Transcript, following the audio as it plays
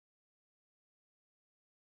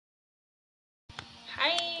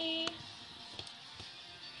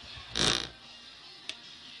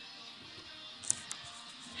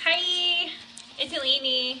name's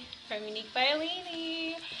Eleni from Younique by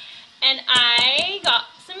Eleni, and I got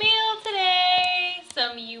some mail today,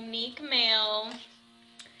 some Younique mail.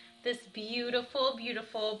 This beautiful,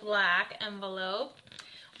 beautiful black envelope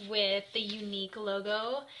with the Younique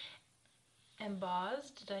logo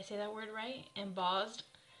embossed. Did I say that word right? Embossed.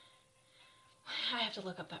 I have to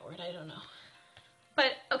look up that word, I don't know.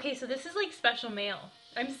 But, okay, so this is like special mail.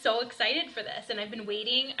 I'm so excited for this, and I've been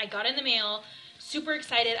waiting. I got in the mail, super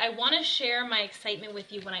excited. I want to share my excitement with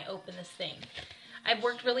you when I open this thing. I've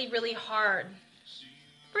worked really, really hard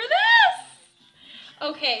for this.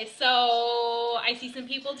 Okay, so I see some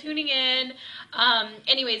people tuning in.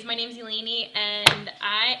 Anyways, my name's Eleni, and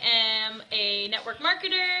I am a network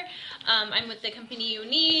marketer. I'm with the company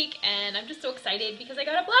Younique, and I'm just so excited because I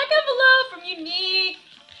got a black envelope from Younique.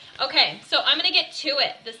 Okay, so I'm going to get to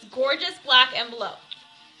it. This gorgeous black envelope.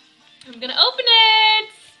 I'm going to open it.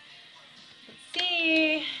 Let's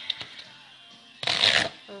see.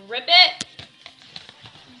 Rip it.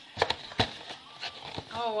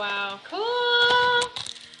 Oh, wow. Cool.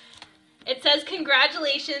 It says,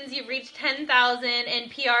 congratulations, you've reached 10,000 in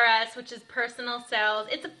PRS, which is personal sales.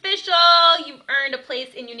 It's official. You've earned a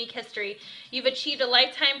place in Younique history. You've achieved a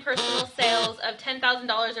lifetime personal sales of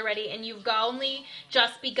 $10,000 already, and you've only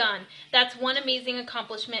just begun. That's one amazing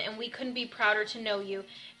accomplishment, and we couldn't be prouder to know you.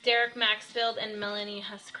 Derek Maxfield and Melanie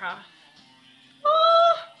Huscroft.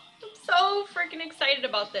 Oh, I'm so freaking excited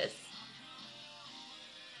about this.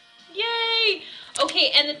 Yay!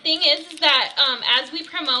 Okay, and the thing is that as we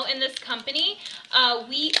promote in this company,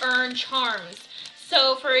 we earn charms.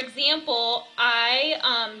 So, for example, I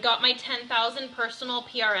got my 10,000 personal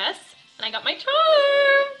PRS, and I got my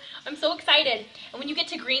charm. I'm so excited. And when you get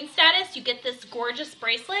to green status, you get this gorgeous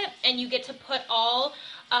bracelet, and you get to put all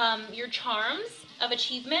your charms of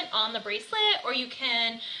achievement on the bracelet, or you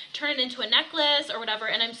can turn it into a necklace or whatever,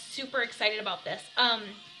 and I'm super excited about this.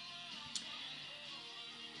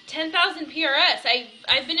 10,000 PRS.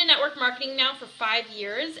 I've been in network marketing now for 5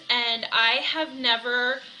 years, and I have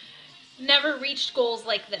never reached goals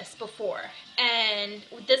like this before. And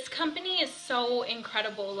this company is so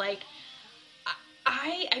incredible. Like,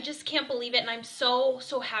 I just can't believe it, and I'm so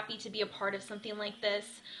happy to be a part of something like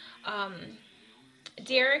this.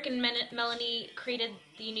 Derek and Melanie created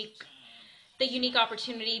the Younique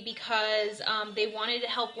opportunity because they wanted to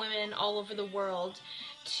help women all over the world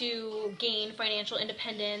to gain financial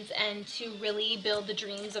independence and to really build the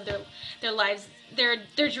dreams of their lives, their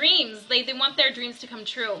dreams. They want their dreams to come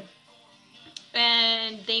true.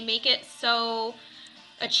 And they make it so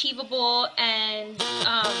achievable, and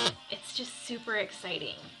it's just super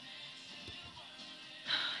exciting.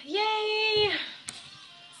 Yay!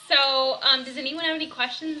 So, does anyone have any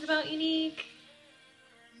questions about Younique?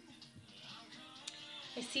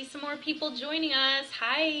 I see some more people joining us.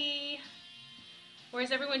 Hi!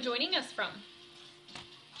 Where's everyone joining us from?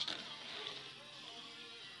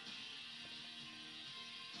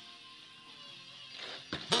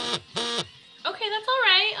 Okay, that's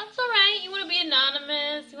alright. That's alright. You want to be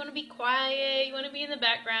anonymous. You want to be quiet. You want to be in the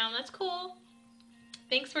background. That's cool.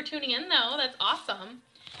 Thanks for tuning in, though. That's awesome.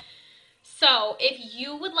 So, if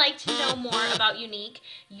you would like to know more about Younique,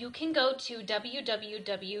 you can go to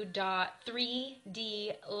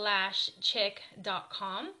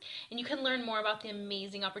www.3dlashchick.com, and you can learn more about the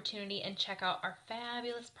amazing opportunity and check out our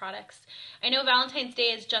fabulous products. I know Valentine's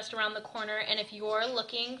Day is just around the corner, and if you're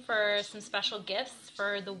looking for some special gifts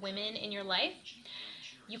for the women in your life,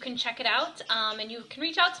 you can check it out, and you can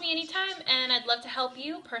reach out to me anytime, and I'd love to help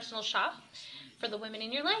you personal shop for the women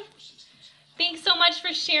in your life. Thanks so much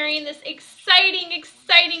for sharing this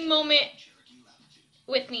exciting moment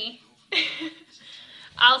with me.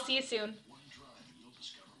 I'll see you soon.